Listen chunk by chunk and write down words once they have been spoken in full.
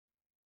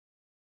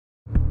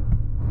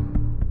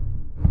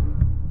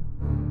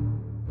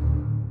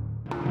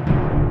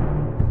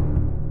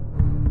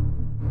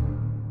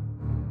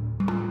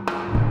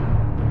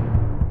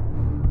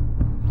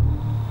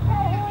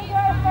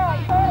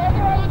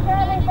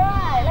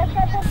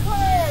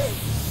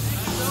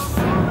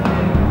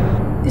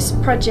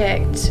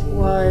project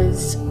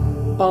was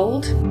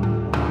bold,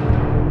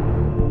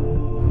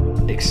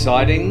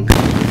 exciting,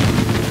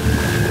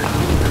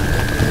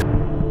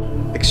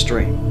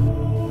 extreme.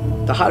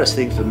 The hardest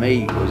thing for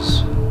me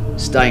was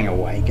staying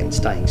awake and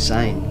staying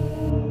sane.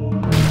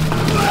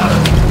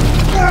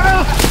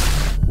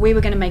 we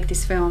were going to make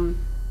this film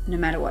no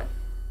matter what.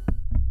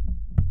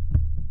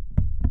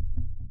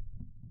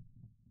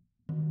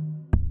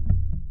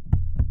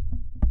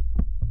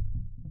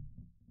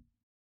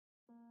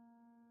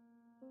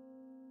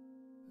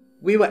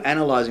 We were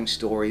analysing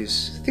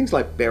stories, things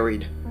like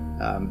Buried,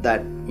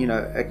 that, you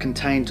know, a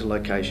contained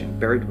location.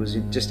 Buried was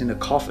just in a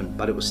coffin,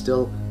 but it was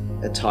still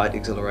a tight,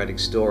 exhilarating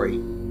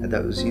story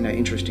that was, you know,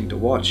 interesting to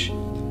watch.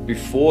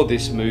 Before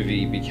this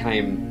movie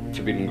became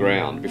Forbidden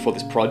Ground, before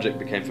this project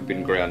became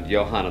Forbidden Ground,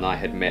 Johan and I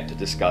had met to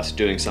discuss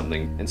doing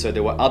something. And so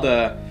there were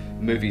other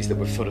movies that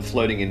were sort of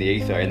floating in the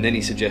ether, and then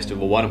he suggested,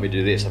 well, why don't we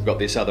do this? I've got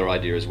this other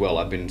idea as well.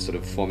 I've been sort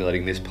of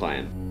formulating this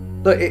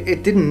plan. Look,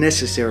 it didn't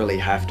necessarily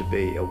have to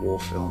be a war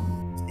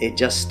film. It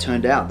just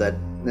turned out that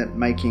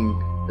making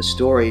a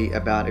story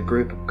about a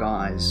group of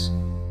guys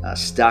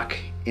stuck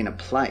in a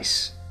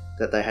place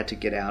that they had to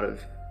get out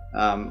of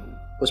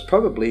was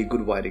probably a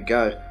good way to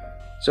go.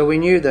 So we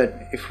knew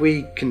that if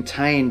we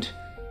contained,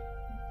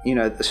 you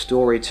know, the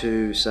story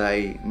to,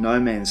 say, no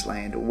man's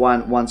land,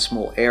 one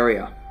small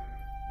area,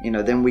 you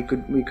know, then we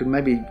could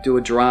maybe do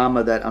a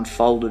drama that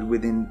unfolded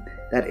within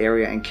that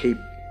area and keep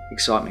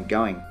excitement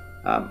going.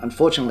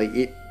 Unfortunately,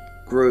 it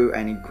grew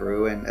and it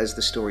grew, and as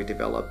the story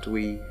developed,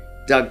 we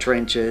dug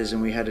trenches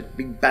and we had a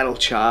big battle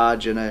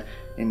charge and a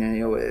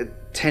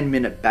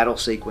 10-minute battle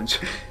sequence,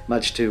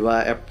 much to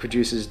our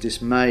producer's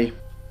dismay.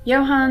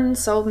 Johan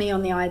sold me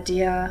on the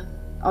idea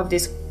of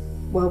this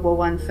World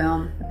War I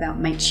film about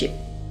mateship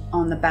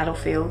on the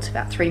battlefield,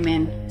 about three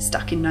men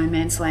stuck in no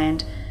man's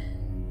land,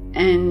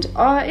 and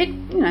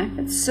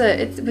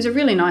it was a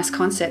really nice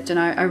concept, and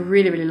I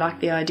really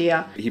liked the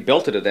idea. He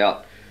belted it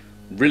out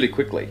really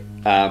quickly,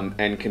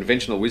 and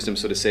conventional wisdom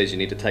sort of says you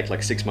need to take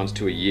like 6 months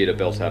to a year to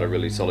belt out a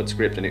really solid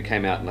script, and it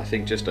came out in I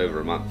think just over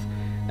a month,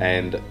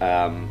 and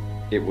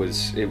it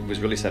was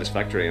really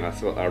satisfactory. And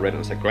I read it and I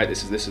was like, great,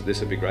 this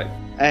would be great.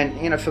 And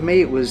you know, for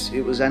me, it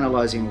was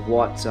analysing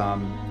what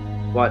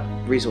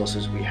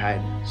resources we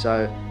had.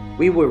 So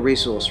we were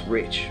resource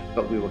rich,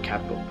 but we were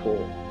capital poor.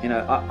 You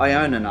know, I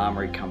own an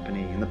armory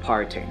company and the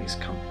pyrotechnics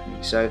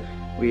company, so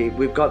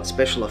we've got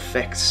special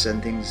effects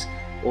and things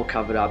all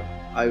covered up.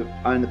 I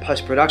own the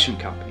post-production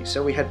company,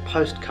 so we had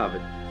post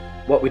covered.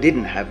 What we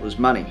didn't have was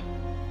money,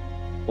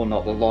 or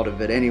not a lot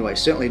of it anyway,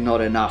 certainly not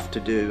enough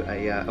to do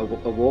a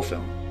war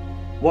film.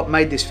 What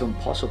made this film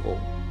possible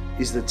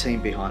is the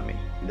team behind me.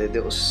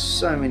 There were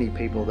so many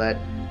people that,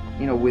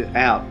 you know,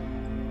 without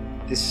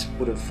this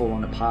would have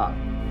fallen apart.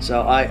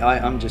 So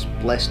I'm just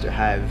blessed to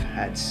have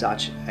had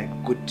such a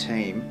good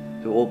team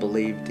who all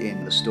believed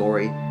in the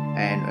story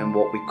and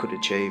what we could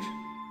achieve.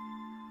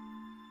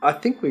 I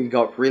think we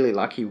got really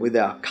lucky with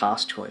our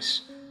cast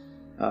choice.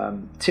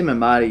 Tim and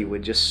Marty were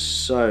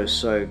just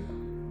so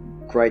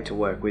great to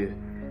work with.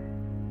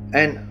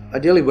 And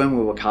ideally when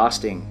we were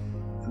casting,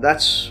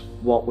 that's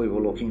what we were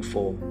looking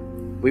for.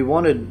 We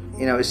wanted,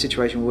 you know, a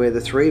situation where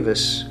the three of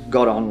us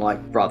got on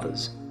like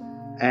brothers.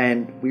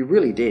 And we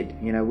really did.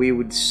 You know, we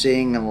would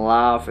sing and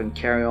laugh and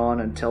carry on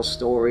and tell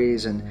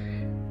stories, and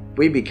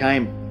we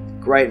became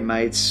great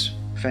mates,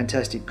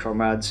 fantastic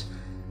comrades.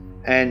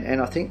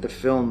 And I think the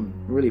film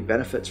really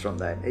benefits from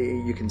that.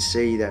 You can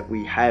see that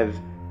we have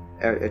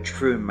a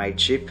true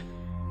mateship.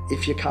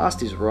 If your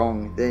cast is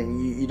wrong, then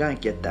you don't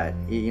get that.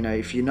 You know,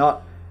 if you're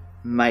not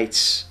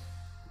mates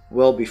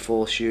well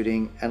before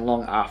shooting and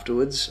long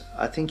afterwards,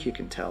 I think you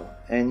can tell.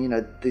 And you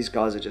know, these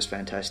guys are just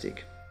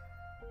fantastic.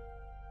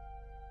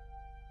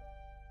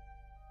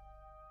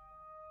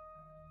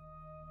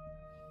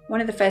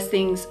 One of the first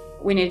things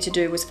we needed to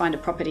do was find a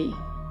property.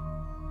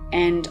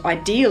 And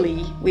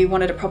ideally, we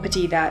wanted a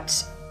property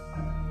that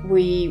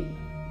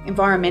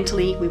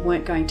environmentally, we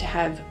weren't going to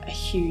have a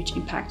huge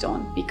impact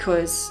on,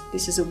 because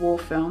this is a war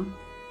film.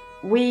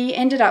 We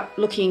ended up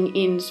looking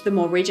in the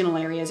more regional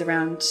areas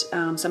around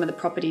some of the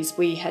properties.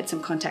 We had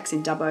some contacts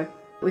in Dubbo.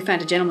 We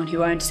found a gentleman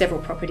who owned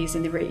several properties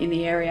in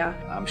the area.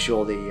 I'm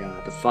sure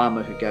the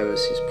farmer who gave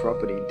us his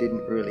property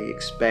didn't really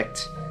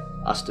expect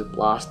us to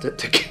blast it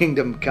to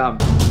Kingdom Come.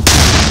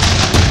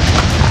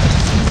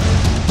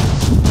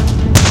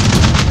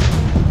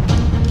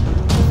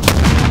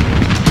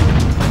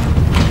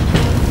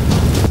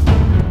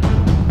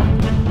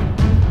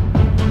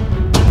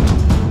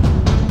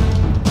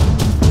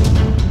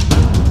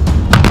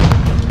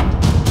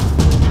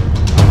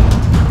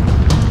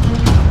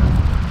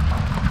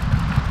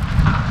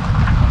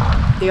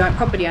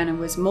 The property owner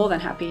was more than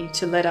happy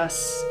to let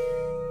us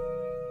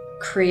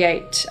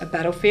create a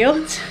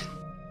battlefield.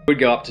 We'd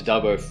go up to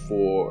Dubbo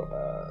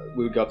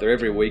we would go up there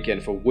every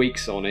weekend for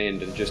weeks on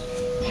end and just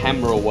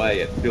hammer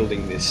away at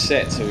building this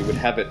set. So we would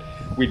have it,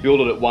 we'd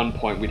build it at one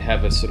point, we'd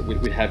have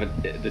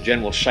the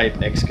general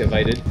shape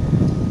excavated,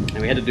 and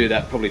we had to do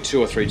that probably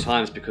 2 or 3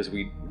 times because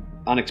we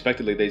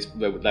unexpectedly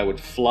they would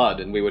flood,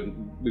 and we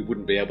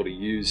wouldn't be able to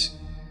use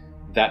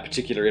that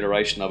particular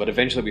iteration of it.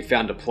 Eventually, we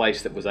found a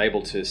place that was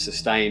able to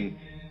sustain,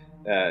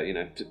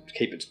 to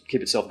keep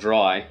itself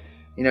dry.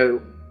 You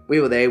know, we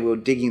were there. We were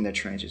digging the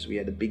trenches. We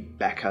had the big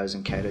backhoes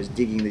and catos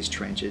digging these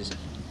trenches,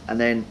 and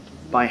then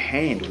by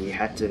hand we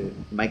had to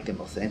make them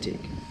authentic.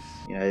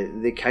 You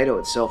know, the cato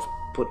itself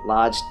put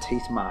large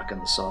teeth mark on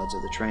the sides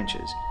of the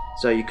trenches,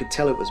 so you could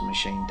tell it was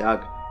machine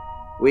dug.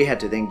 We had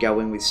to then go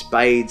in with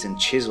spades and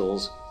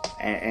chisels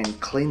and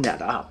clean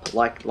that up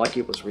like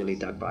it was really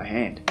dug by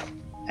hand.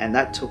 And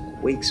that took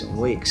weeks and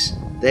weeks.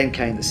 Then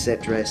came the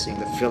set dressing,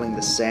 the filling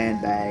the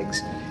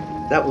sandbags.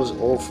 That was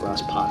all for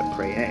us part of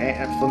pre.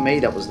 And for me,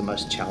 that was the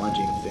most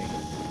challenging thing.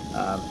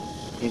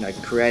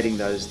 Creating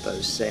those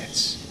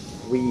sets.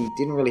 We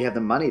didn't really have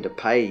the money to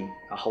pay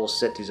a whole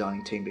set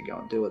designing team to go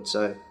and do it,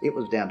 so it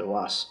was down to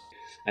us.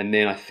 And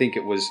then I think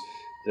it was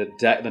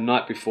the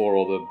night before,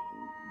 or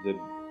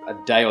a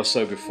day or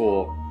so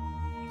before,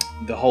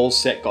 the whole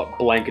set got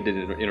blanketed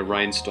in a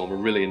rainstorm, a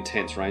really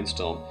intense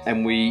rainstorm.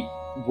 And we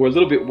were a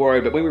little bit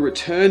worried, but when we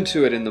returned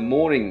to it in the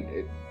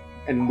morning,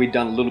 and we'd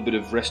done a little bit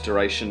of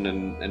restoration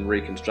and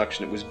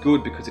reconstruction, it was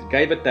good because it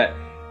gave it that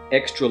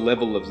extra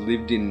level of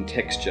lived-in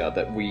texture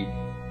that we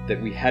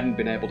hadn't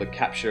been able to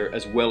capture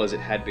as well as it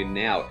had been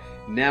now.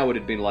 Now it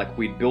had been like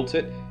we'd built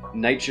it,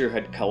 nature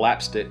had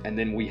collapsed it, and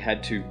then we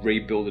had to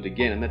rebuild it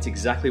again. And that's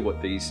exactly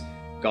what these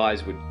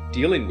guys were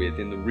dealing with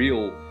in the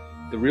real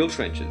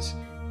trenches.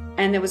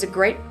 And there was a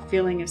great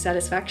feeling of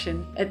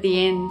satisfaction at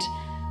the end,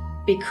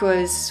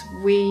 because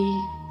we'd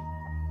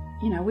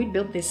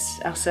built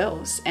this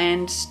ourselves,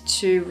 and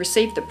to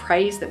receive the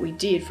praise that we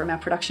did from our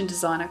production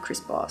designer, Chris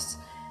Boss,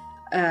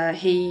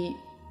 he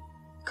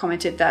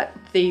commented that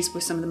these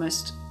were some of the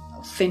most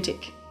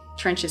authentic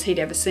trenches he'd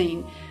ever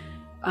seen.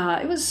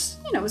 It was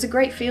a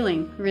great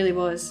feeling, it really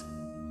was.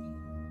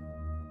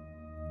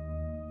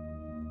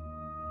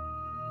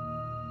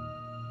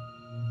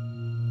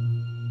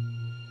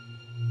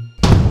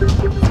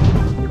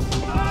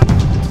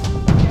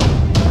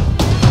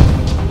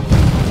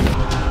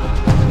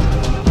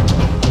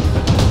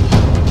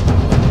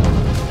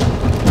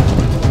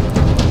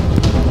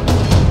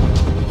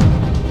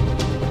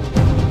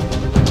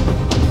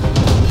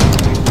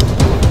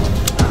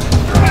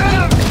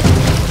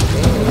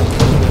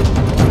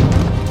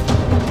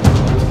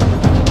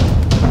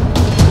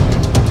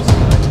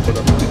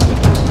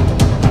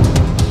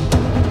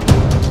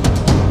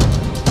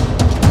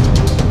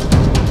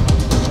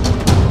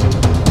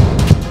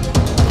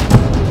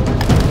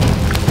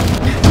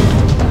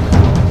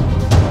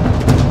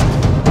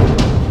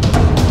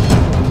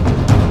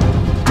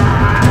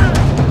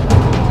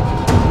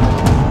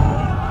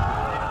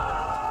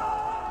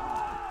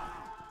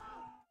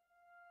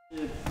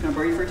 Can I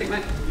borrow you for a tick,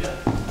 mate?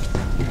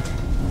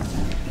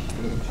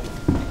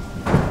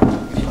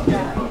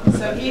 Yeah.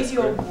 So here's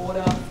your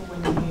water for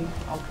when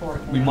I'll pour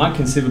it. We might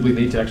conceivably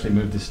need to actually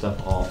move this stuff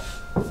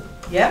off.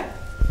 Yeah.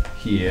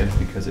 Here,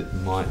 because it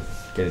might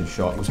get in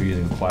shot, because we're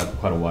using quite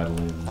a wide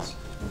lens.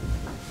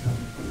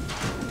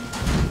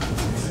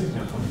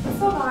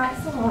 It's alright,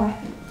 it's alright.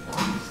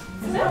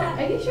 It's alright,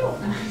 are you sure?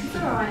 It's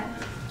alright.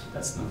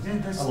 That's nice. Yeah,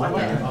 that's I like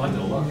it. I like it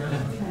a lot. Yeah.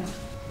 Okay.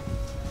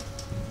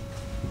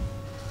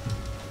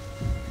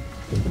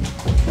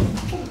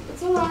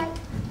 It's alright.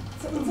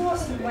 It's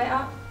alright. Wait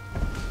up.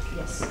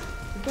 Yes.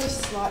 We've got a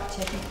slight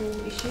technical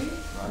issue.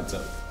 Right. What's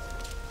up?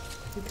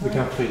 We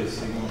can't feed a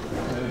signal,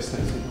 a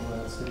signal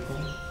without signal,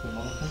 the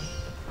monitor.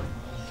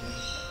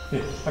 Yeah,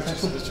 okay,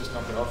 cool. Let's just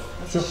knock it off.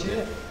 That's sure.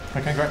 Shit.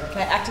 Okay, great.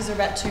 Okay, actors are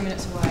about 2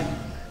 minutes away.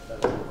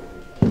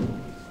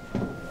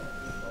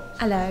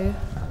 Hello.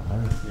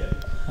 Yeah.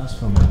 How's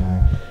filming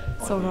now?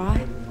 It's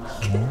alright.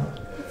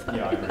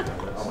 Yeah, I agree.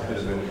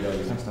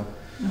 Thanks, Tom.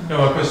 No,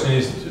 my question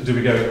is, do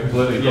we go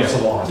completely across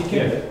the line? You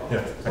can. Yeah.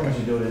 As long as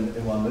you do it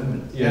in one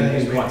movement. Yeah, the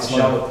it's we quite have to slow.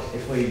 show it.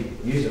 If we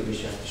use it, we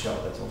should have to show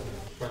it, that's all.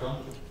 Back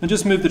on. And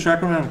just move the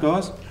track around,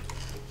 guys.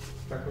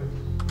 Backward.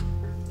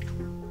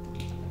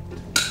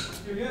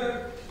 Here we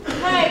go.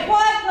 Hey,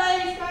 quiet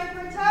please, go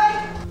for a take.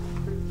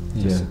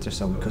 Yeah. Just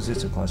so, because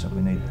it's a close up,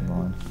 we need the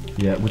line.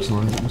 Yeah, which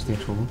line is it? What's the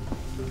actual one?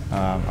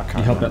 I can't.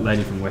 You helped that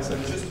lady from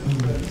Wessex.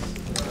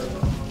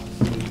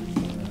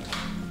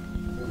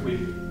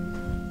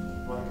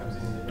 One comes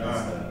in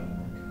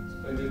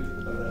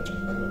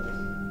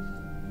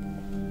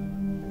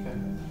Okay.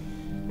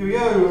 Here we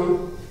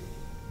go.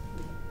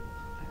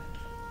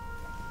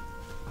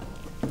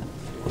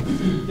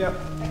 Yep.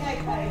 Okay,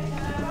 Paige,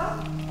 turn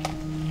over.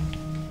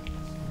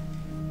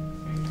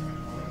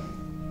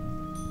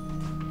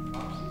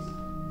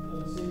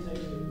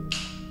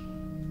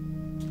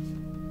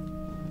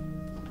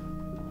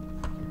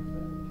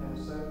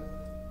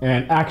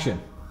 And action.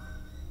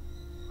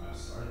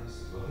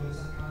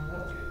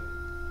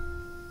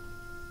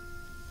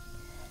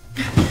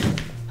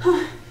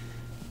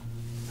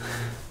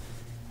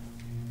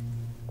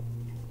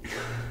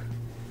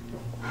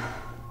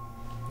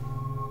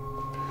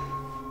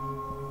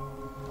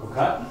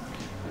 Cut.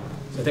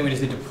 So I think we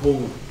just need to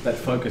pull that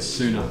focus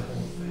sooner.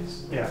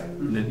 Yeah.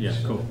 And then, yeah,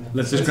 cool.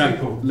 Let's That's just grab.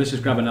 cool. Let's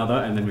just grab another,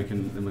 and then we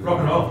can. Then we Rock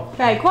and roll.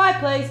 Okay, quiet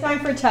please. Going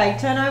for a take.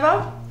 Turn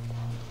over.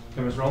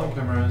 Cameras rolling.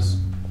 Cameras.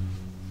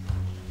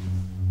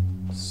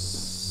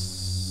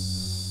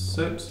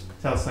 Sips.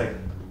 Tell seat.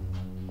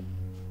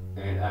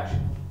 And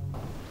action.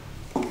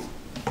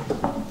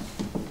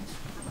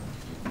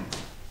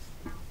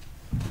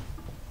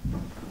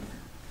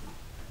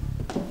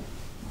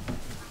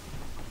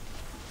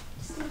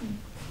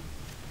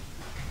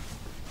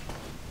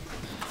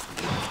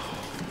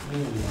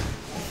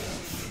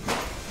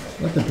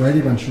 Like the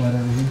Brady Bunch light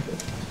over here.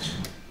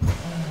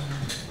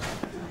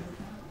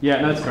 Yeah,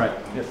 no, that's great.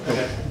 Yep,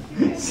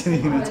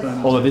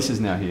 cool. All of this is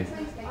now here.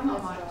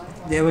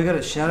 Yeah, we've got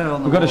a shadow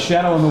on the We've got a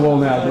shadow on the wall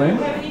now, Glenn.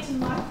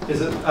 Is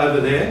it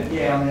over there?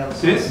 Yeah, on the other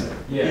side. This?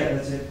 Yeah,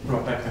 that's it.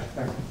 Right, back.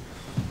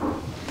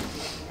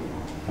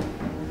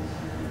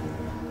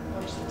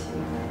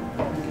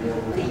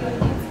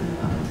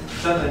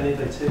 Don't they need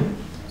their tea?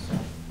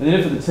 They need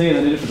it for the tea and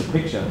they need it for the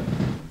picture.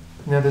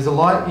 Now there's a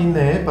light in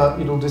there, but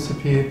it'll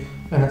disappear,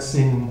 and it's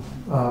in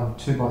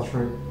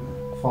 2x3,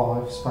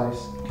 5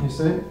 space. Can you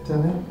see it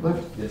down there,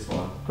 left? Yes,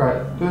 fine.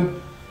 Great,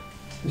 good.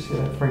 Just yeah,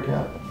 don't freak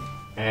out.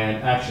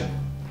 And action.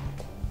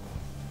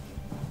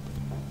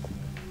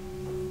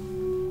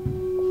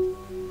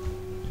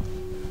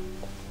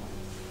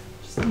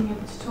 Just being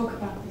able to talk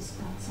about this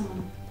without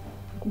someone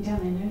looking down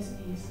their nose at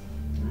me is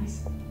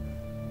nice.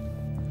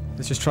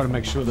 Let's just try to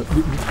make sure that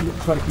we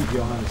try to keep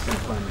Johan as safe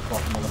playing the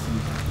bottom of the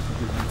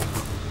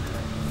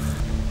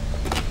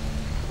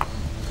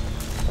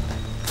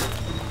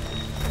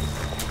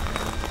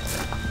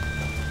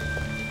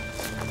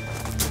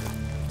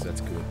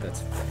That's good.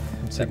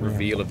 That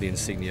reveal of the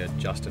insignia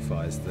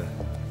justifies the.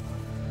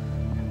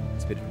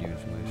 It's a bit of new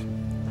information.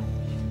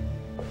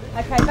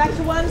 Okay, back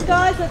to ones,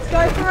 guys. Let's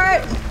go for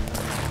it.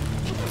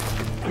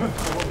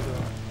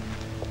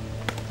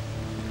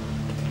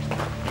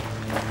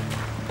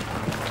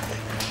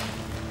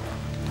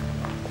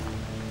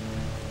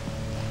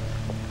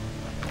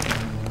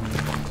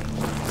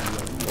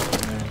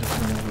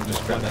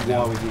 Just grab that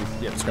now.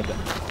 Yeah, just grab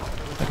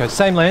that. Okay,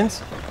 same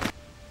lens.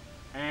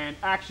 And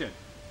action.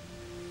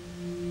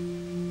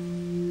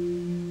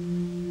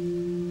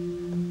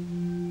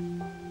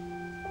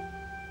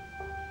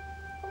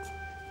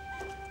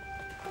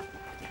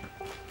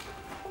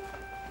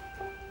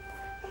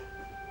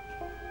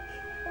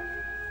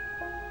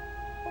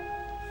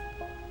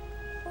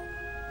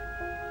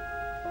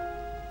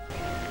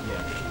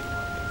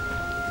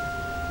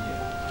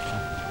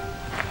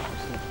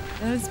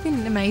 It's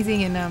been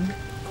amazing and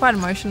quite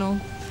emotional.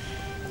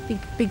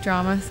 Big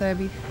drama, so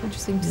it'll be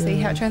interesting to see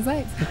how it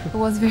translates. It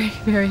was very,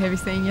 very heavy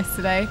scene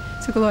yesterday.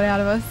 Took a lot out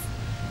of us.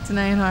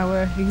 Danae and I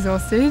were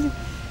exhausted.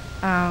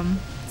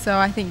 So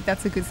I think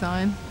that's a good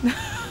sign.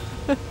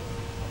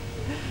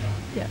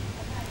 Yeah,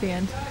 the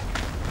end.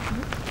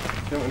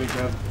 Don't want to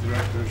grab the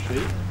director's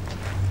sheet?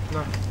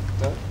 No.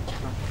 No? No.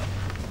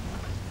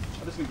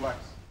 I just need wax.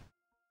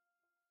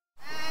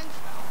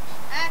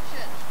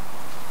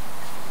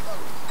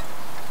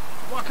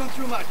 Walking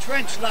through my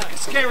trench like a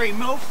scary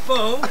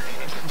mofo.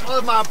 All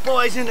of my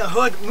boys in the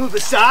hood move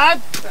aside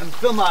and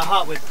fill my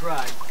heart with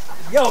pride.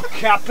 Yo,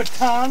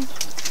 Capitan.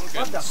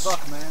 What the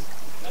fuck, man?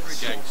 Very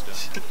gangster.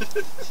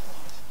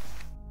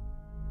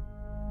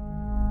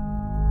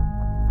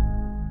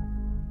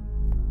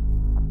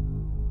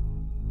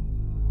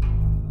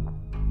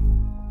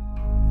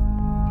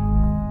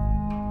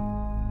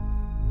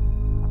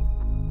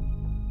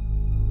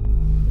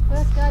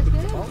 First guy's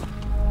good.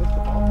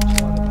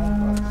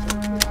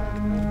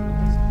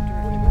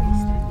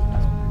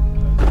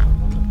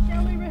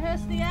 Shall we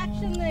rehearse the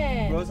action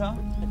then? Rosa?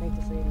 I think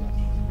to see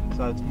him.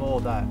 So it's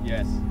more that.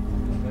 Yes.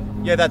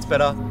 Yeah, that's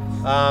better.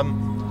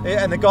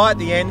 And the guy at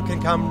the end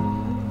can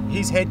come,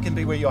 his head can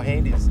be where your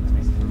hand is.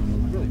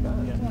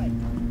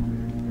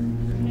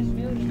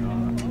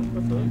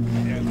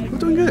 We're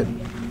doing good.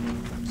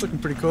 It's looking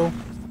pretty cool.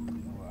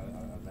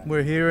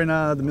 We're here in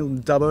the middle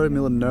of Dubbo,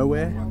 middle of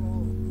nowhere,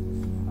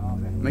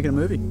 making a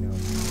movie.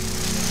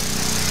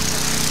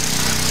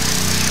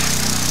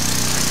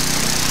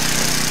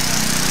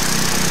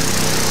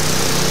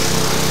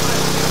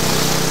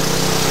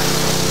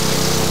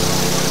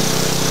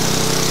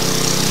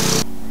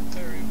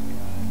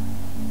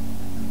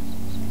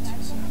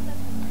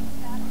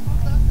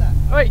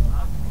 Wait!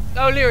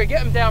 Oh, Leary,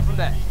 get him down from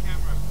there.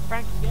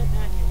 Frank, get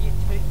down here. You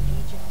two,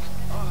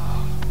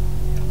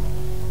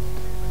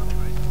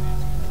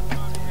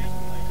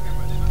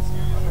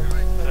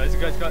 So these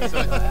guys, let's go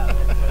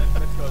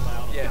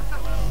loud. Yeah.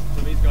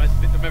 So these guys,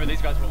 remember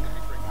these guys were all going to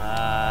be free.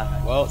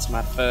 Well, it's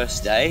my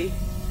first day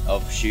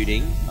of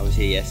shooting. I was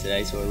here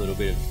yesterday, saw a little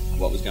bit of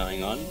what was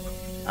going on.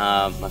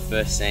 My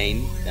first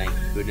scene, thank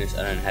goodness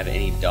I don't have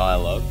any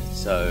dialogue,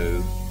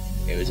 so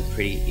it was a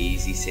pretty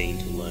easy scene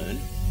to learn.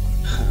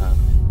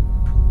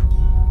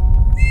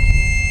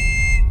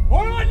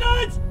 Alright,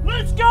 lads,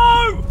 let's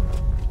go!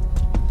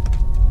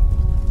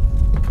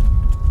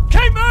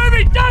 Keep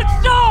moving, don't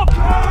stop!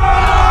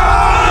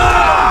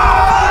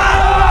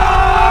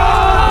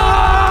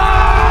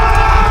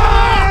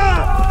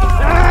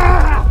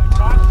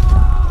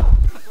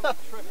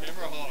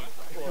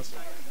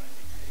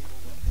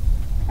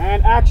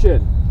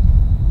 Action!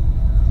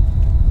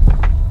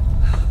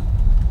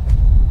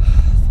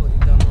 Thought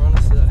you'd done run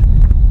us there.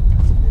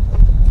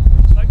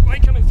 Like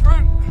weight coming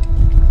through!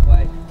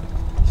 Wait.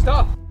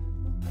 Stop!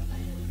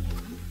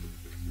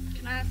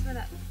 Can I ask for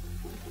that?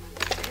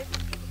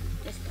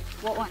 Just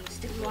what one?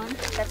 Sticky one?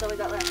 That's all we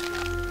got left.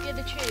 Yeah,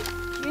 the tube.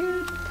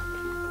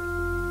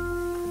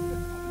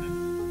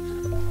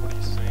 What are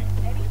you seeing?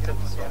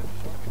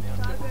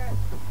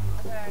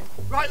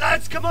 Right,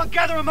 lads, come on,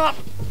 gather them up.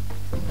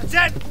 That's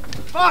it.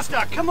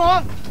 Faster, come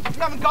on. We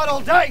haven't got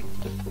all day.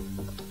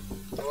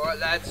 All right,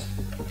 lads,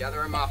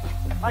 gather them up.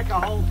 Make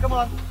a hole, come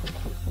on.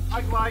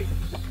 Make way.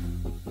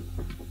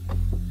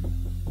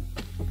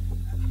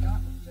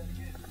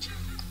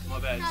 My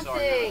bad,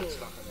 sorry.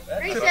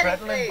 Reset it,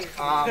 please.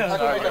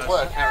 Sorry, that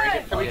worked.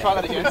 Can we try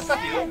that again?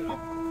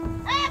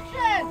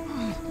 Action!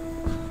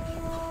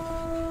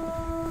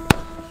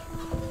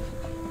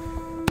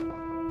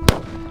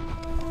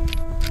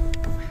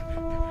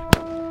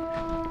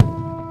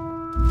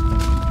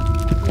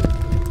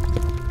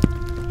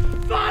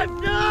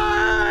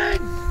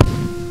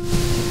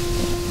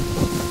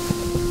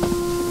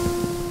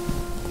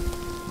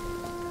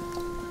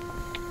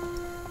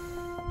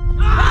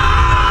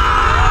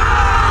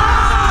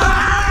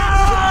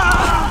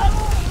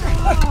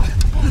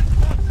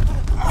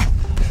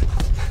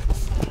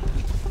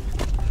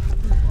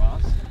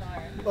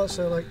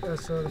 So like,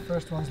 so the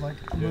first one's like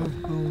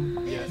move,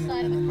 boom, Yeah. and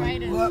then like,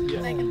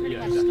 They can pretty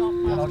much stop.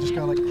 and I'll just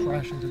go like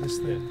crash into this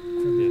thing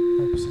for the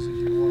purposes of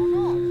your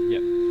walk.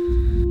 Yep.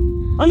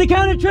 On the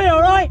count of 3,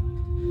 all right?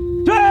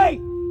 3!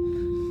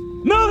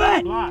 Move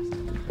it! Blast.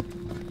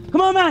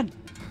 Come on, man.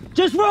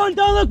 Just run,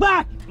 don't look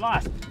back.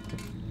 Blast.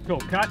 Cool,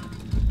 cut.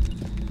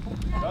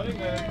 Cutting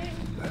there.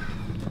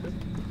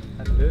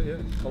 Yeah,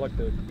 I like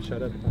the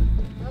shadow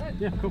behind.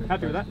 Yeah, cool.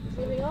 Happy with that?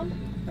 Moving on.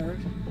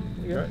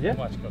 Yeah.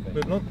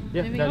 Moving on.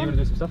 Yeah, Moving now you on. want to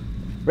do some stuff?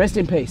 Rest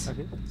in peace.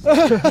 Okay. Here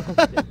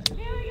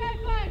we go,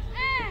 folks.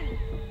 And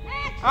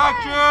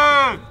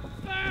action!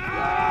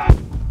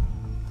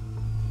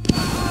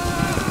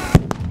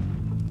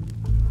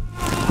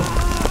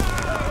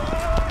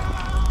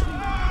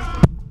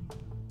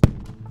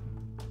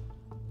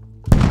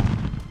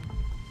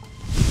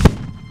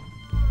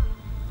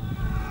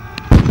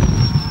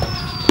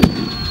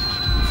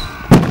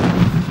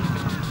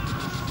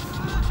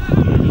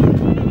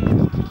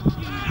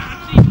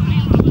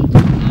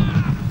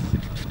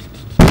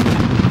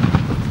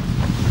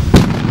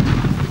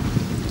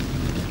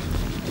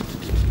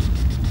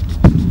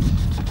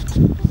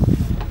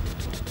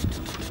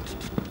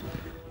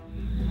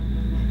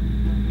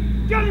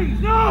 Jennings,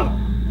 no!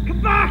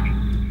 Come back!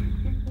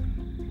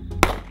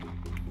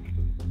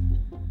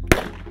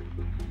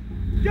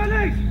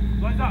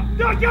 Jennings! Lines up.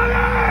 No,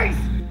 Jennings!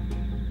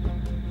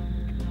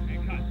 Okay,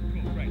 cut.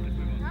 Cool, great. Let's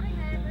move on.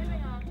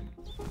 Moving on.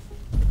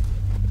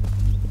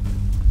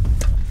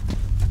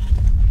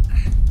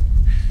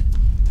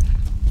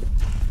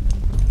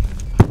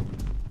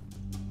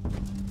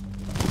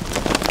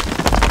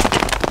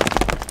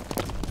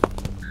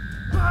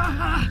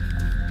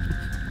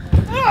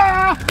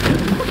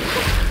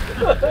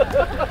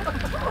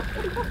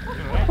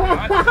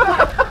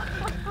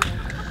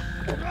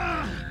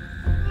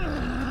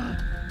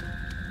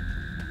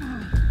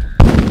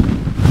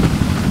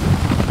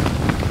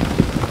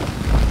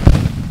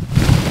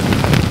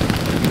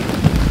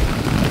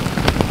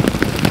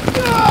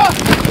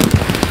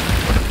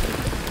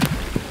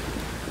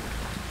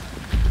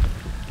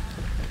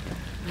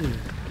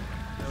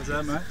 How was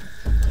that, mate?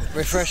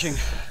 Refreshing.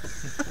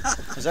 I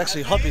was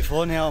actually hot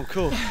before, now I'm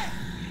cool.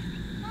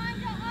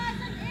 Mind your eyes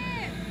and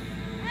ears.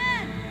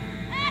 And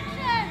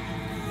action!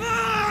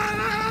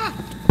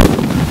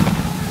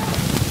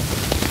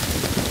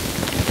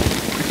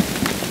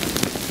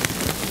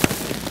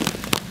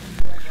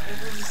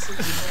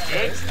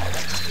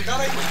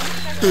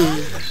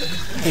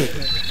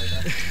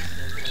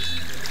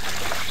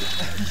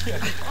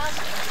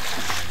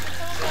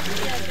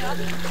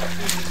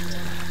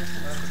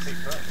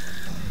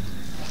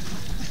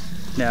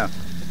 Now,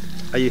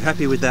 are you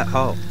happy with that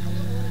hole?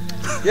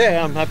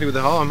 Yeah, I'm happy with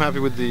the hole. I'm happy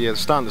with the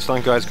stunt. The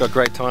stunt guy's got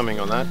great timing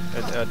on that.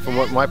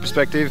 From my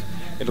perspective,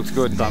 it looks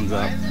good. Thumbs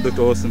up. Looked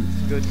awesome.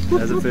 Good.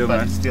 How's it feel,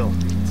 man? Still.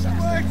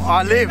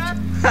 I lived.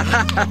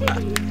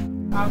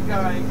 I'm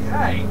going,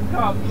 hey,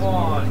 come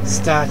on!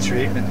 Star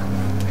treatment.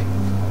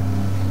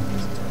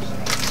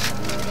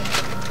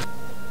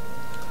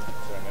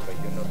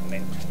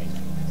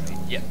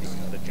 Yeah, this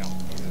is the jump.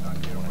 You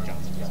want to jump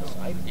to the other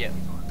side? Yeah.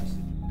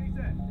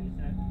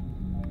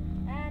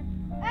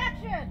 And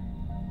action!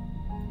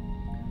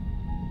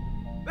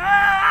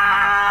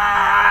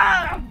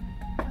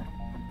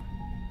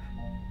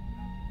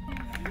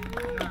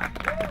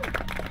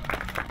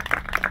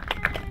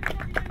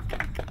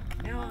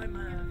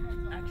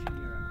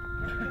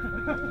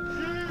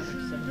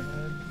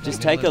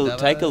 Just take a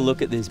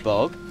look at this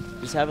bog.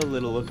 Just have a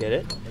little look at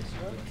it.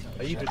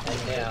 Are you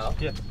now?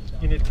 Yeah,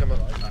 you need to come up.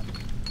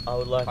 I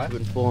would like to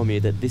inform you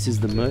that this is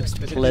the most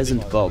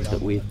pleasant bog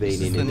that we've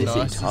been in this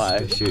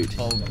entire shoot.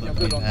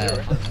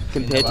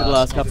 Compared to the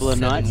last couple of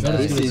nights,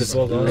 this is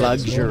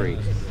luxury.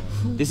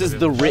 This is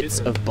the Ritz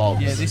of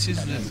bogs. Yeah, this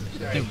is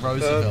the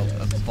Roosevelt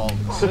of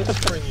bogs.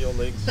 Just bring your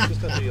legs,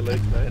 just under your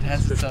legs, mate. It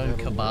has its own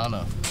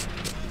cabana.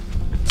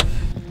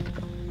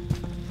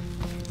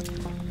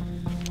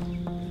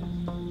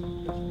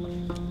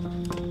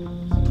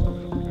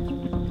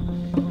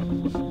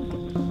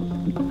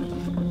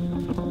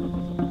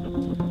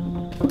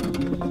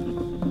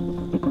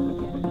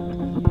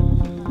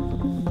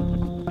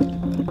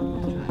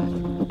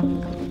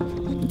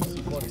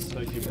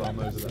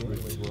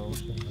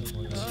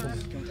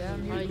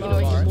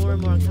 More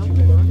and more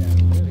uncomfortable.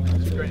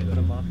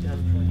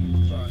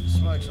 Alright,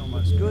 smoke's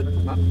almost good.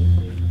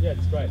 Yeah,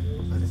 it's great.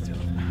 Let's do it.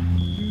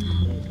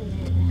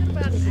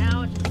 About an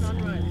hour to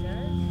sunrise,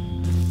 guys.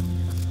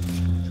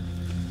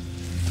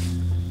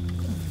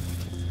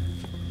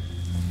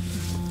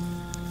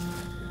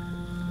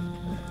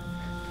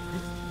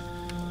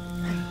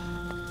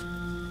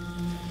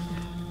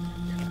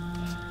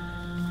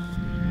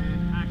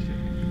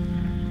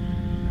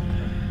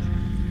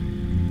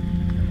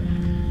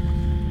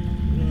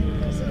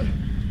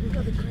 We've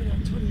got the crane on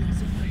 20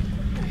 minutes away.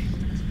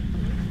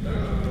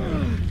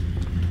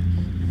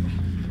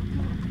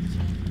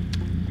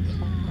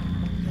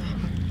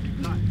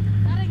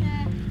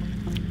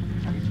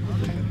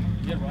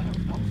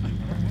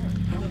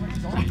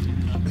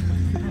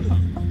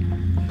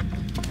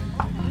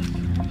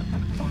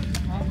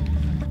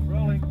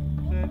 Rolling,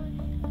 set.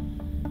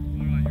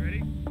 Alright, you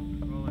ready?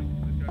 Rolling,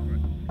 let's go for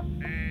it.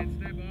 And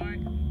stand by,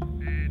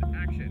 and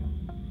action.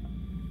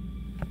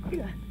 Stay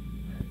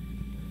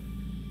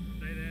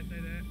there,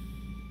 stay there.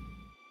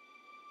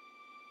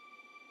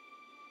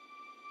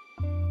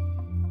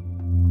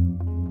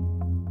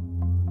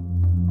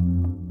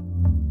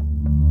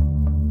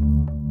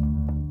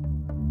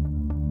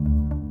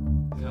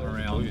 Come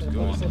around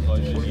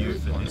on you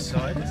for this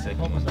side. The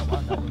second one.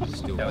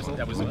 Still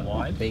that was a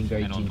wide. Being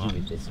very gingy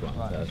with this one.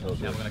 Now we're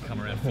going to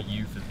come around for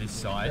you for this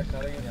side.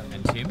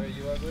 And Tim?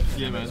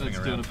 Yeah, man, let's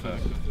do it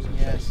first.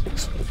 Yes.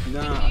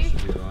 No, I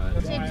should be right.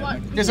 Tim's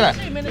like, Yes, sir.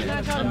 2 minutes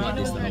now, time I'm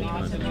this ready. the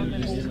whole time.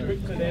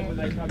 For them when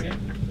they come in.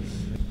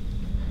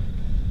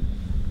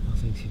 All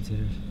things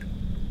considered.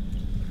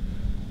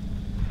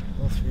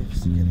 All three of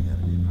us are getting out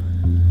of here,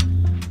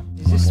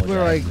 right? Is this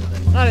where I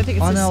don't think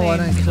it's I the know, same. I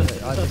don't kill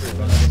it. I just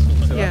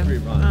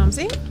Yeah.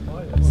 See?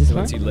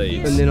 Once he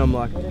leaves. And then I'm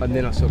like, and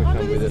then I sort of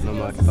come with it and I'm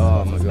like,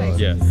 oh my god.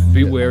 Yeah.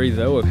 Be wary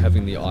though of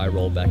having the eye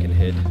roll back and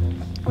head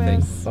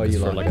thing. Oh, you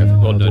For like a, oh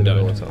no, all don't.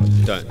 the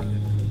time. Don't.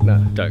 No.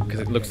 Don't, because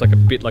it looks like a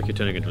bit like you're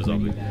turning into a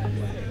zombie.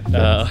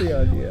 That's the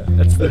idea.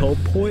 That's the whole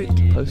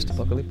point.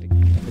 Post-apocalyptic.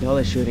 With all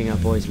the shooting, our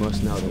boys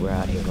must know that we're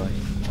out here, like.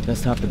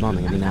 Just after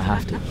bombing, I mean, they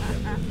have to. I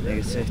think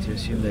it's safe to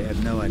assume they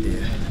have no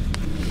idea.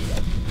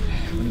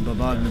 When the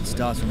bombardment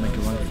starts, we'll make a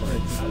run for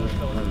it.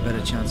 We'll have a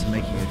better chance of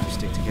making it if we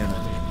stick together.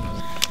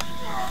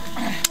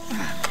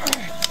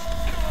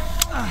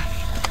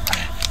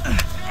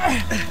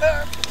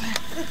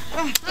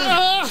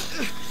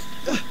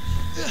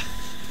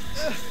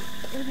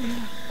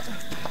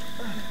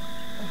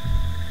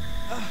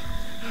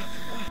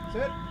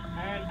 Set,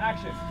 and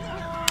action.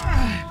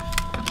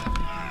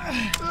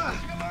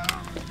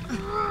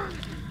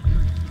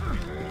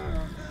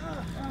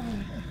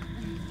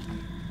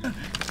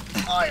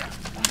 Oh yeah.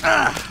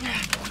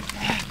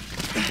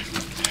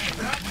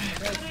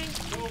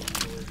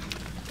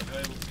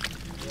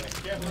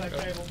 Careful that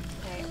cable.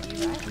 I'm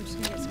just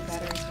gonna get some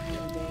batteries for him.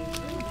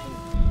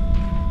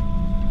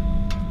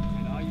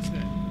 And are you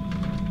set?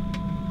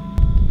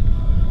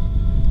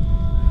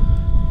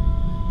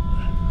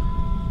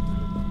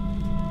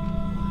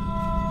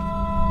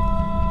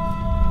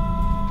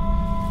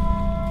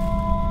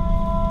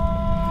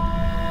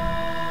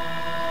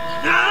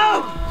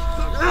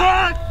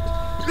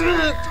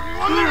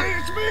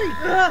 It's me!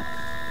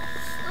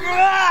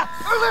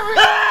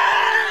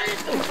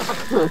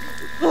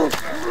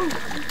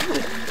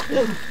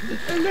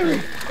 Larry,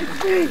 it's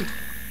me!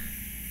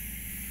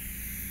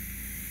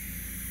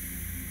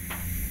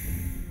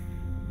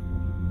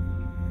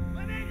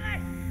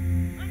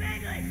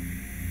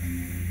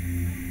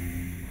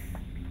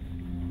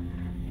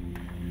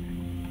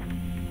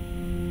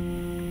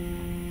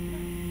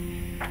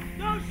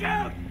 Don't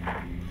shoot!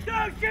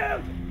 Don't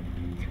shoot!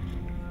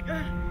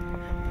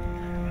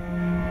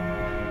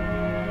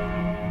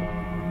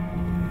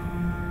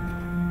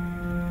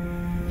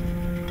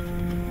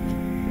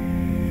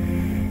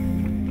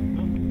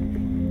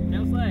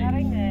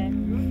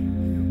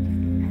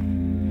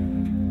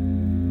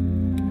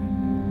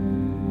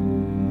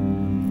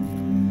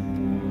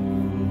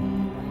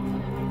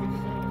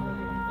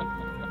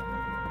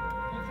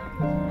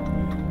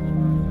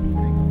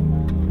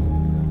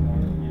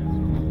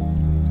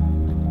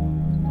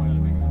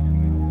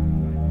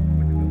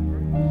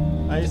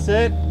 Are you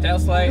set? Tail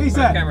slate, He's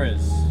set.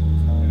 cameras.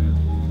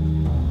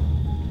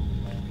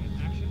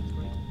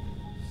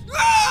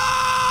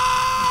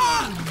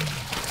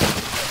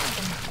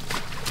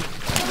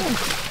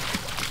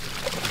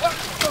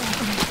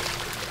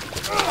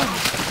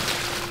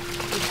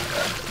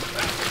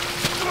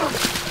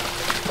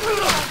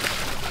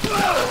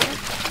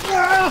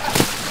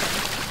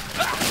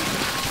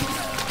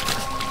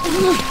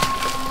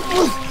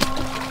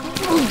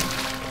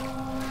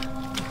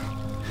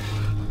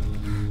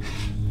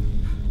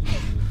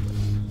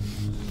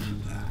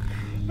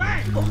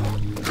 You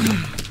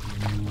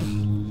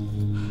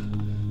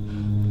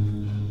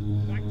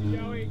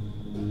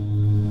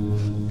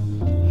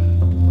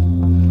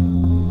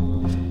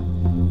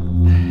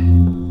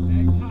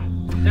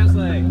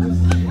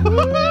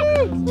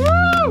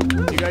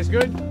guys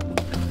good?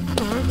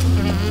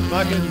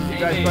 Marcus, you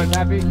guys both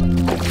happy?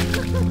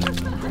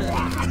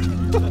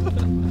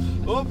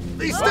 Oh,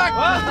 he's stuck!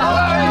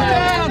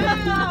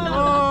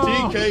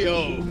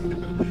 TKO.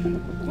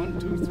 1,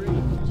 2, 3.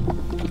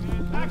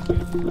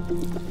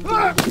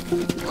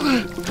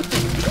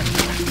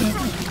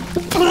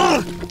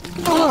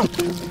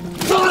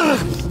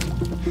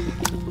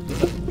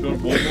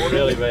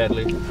 Really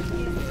badly.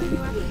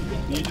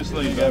 You just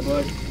let it go,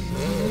 bud.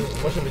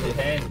 Wash it with your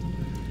hand.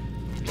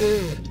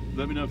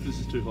 Let me know if this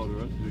is too hot,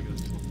 alright? Here we go.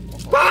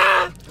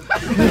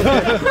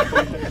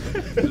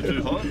 Is it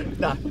too hot?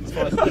 Nah, it's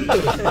fine.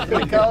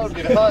 Bit cold,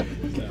 bit hot.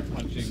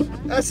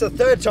 That's the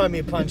third time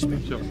you punched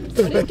me. Sure. I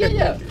didn't get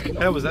you.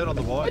 How was that on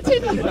the white? I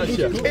didn't punch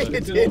you. You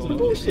did.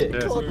 Bullshit.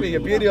 Yeah. Clocked me a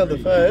beauty on the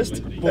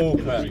first. Bull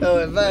crap. I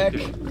went back.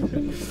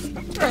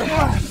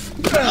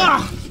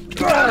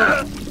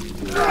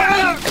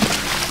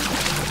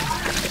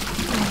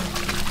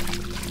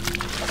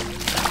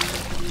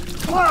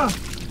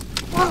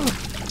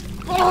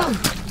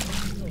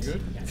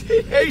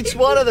 Each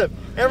one of them,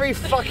 every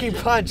fucking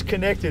punch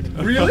connected.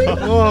 Really?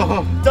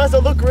 Oh. Does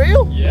it look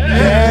real?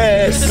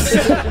 Yes.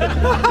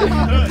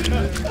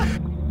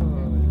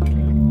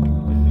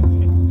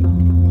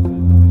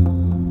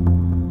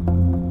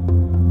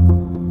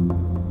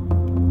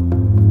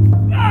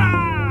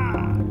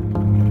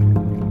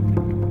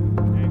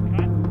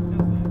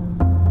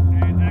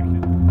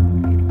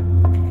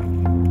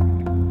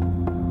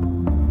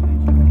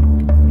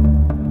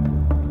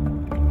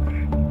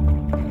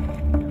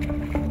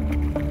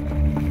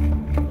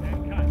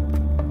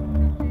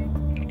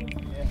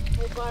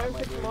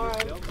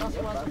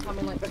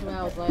 Coming like 2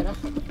 hours later.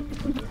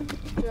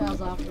 2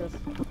 hours after us.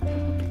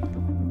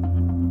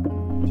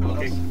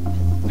 Okay.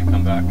 Then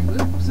come back.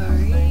 Oops,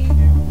 sorry.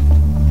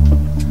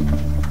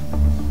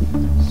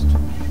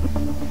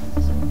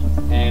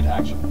 And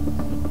action.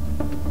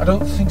 I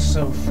don't think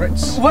so,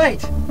 Fritz.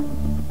 Wait!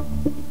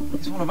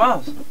 He's one of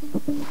us.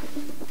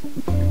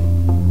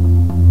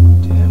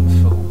 Damn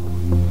fool.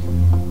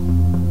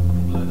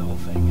 Blow the whole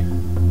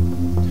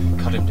thing.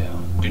 Cut him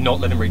down. Do not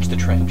let him reach the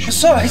trench.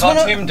 Sir, he's Cut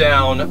one of- him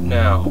down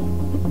now.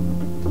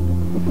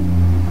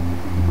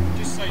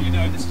 Just so you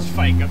know, this is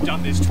fake. I've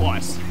done this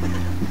twice.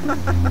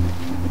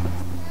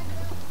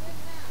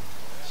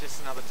 It's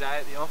just another day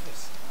at the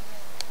office.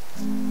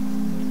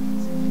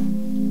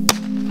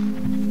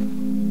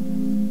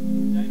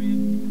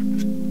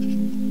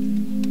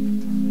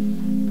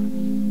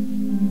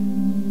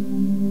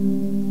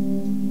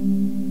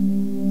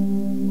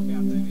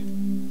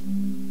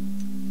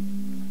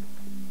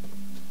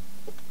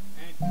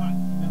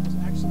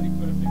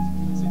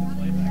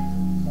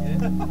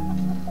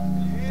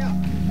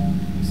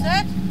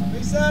 Set.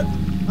 Reset.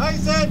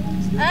 Reset.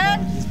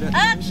 And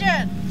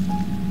action.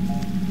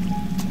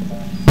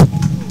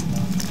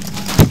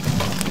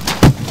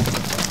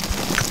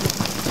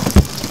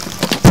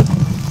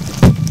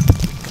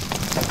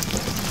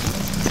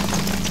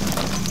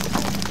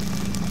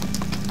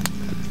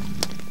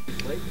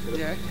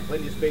 Yeah.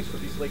 Plenty of space for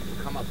this leg to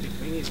come up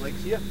between his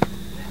legs here.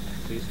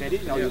 So you're steady.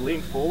 Now you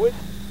lean forward.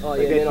 Oh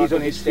like yeah, that. then I He's on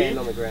can his stand feet.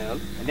 on the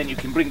ground. And then you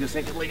can bring the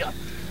second leg up.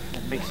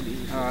 That makes it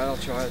easy. Alright, I'll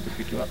try it. To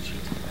pick you up.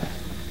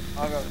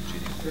 I've got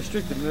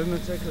restricted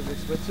movements there because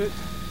it's wetsuit.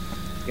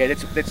 Yeah,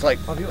 that's like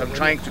Have you I'm got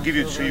trying to ready? give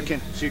you so you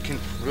can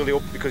really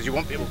open, because you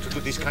won't be able to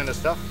do this kind of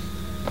stuff.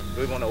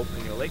 You really want to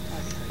open your leg.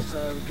 Okay,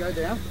 so go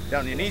down.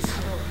 Down your knees.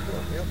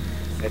 Yep.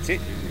 That's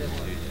it.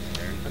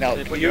 Now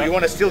you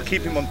want to still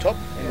keep him on top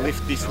and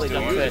lift this leg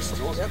up first.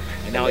 Yep.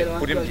 And now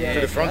put him to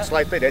the front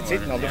slightly. That's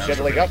it. Now lift the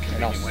other leg up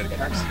and I'll. Oh,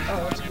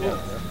 that's cool.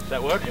 Does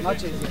that work?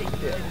 Much easier.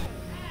 Yeah.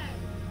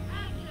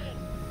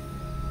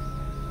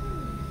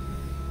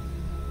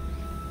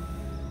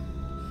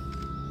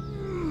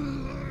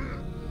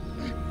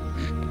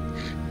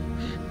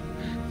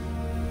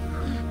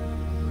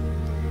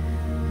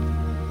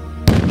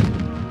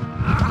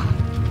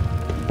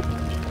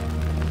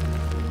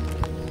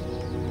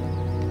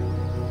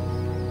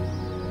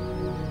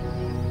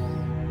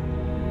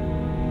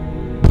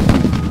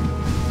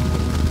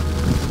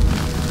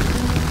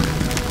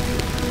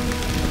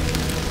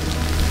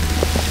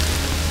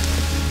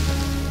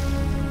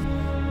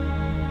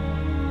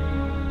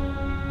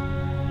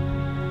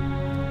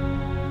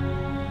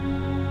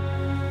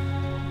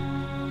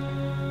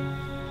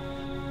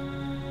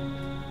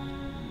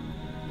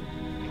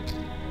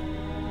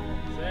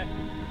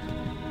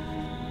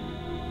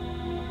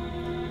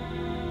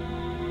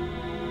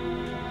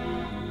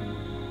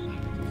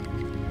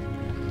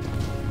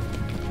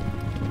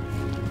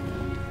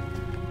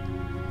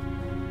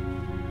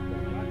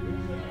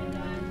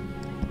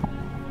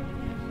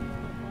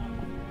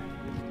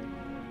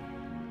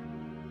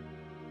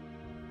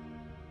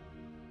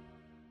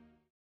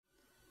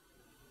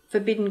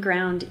 Forbidden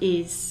Ground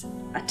is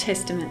a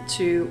testament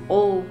to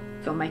all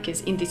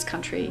filmmakers in this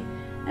country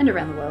and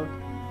around the world.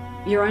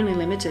 You're only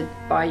limited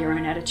by your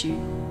own attitude.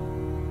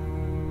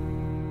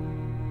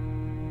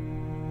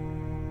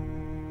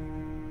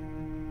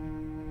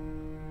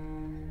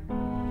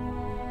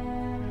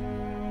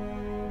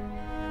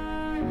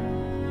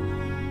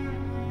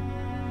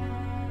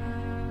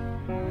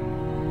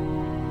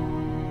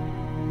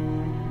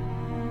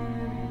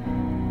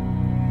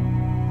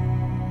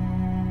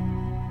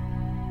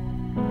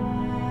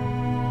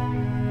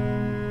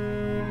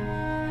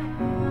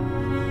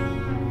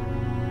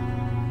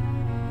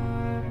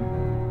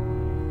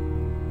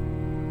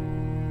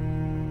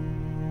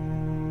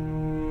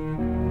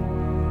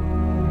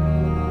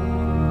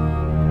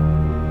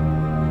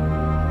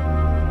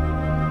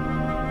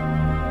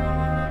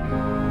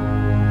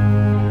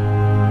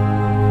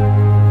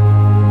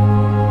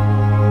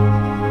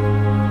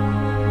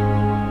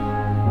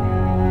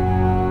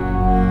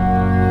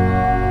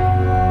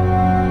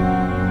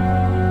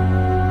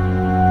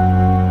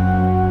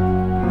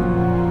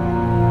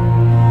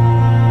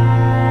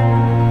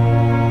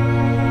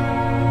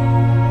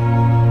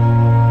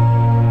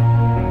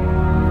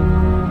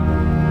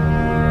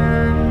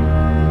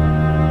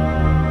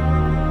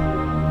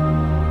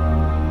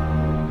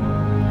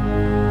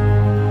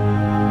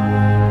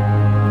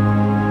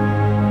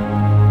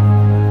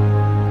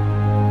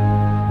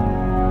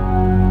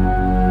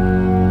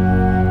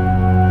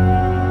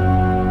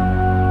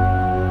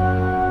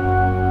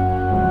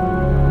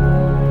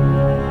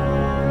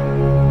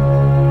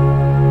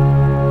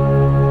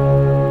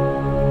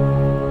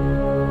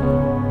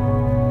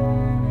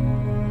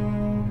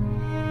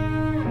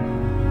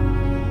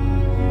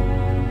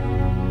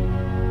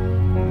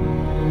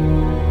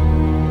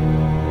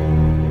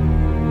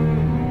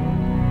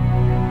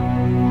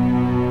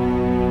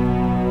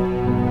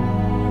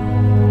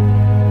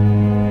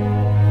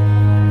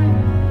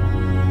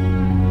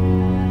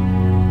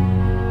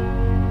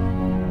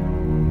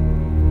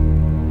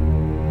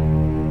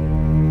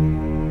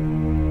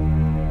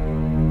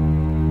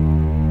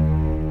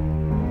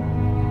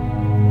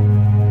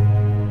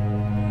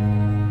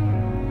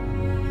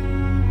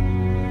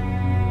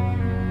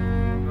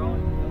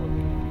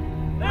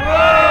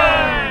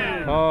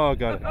 Oh,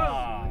 got it.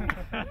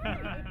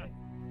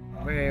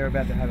 We're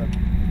about to have a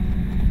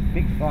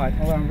big fight.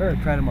 Although I'm very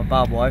proud of my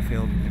barbed wire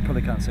field. You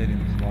probably can't see it in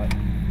this light.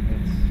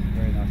 It's a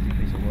very nasty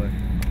piece of work.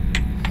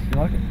 You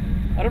like it?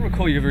 I don't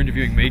recall you ever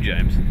interviewing me,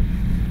 James.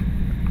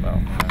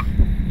 Well,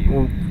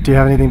 Well, do you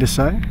have anything to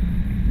say?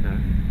 No.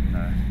 no.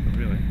 Not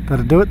really.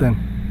 That'll do it then.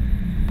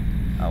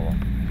 Oh well.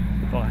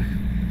 Bye.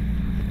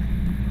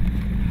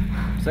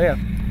 See ya.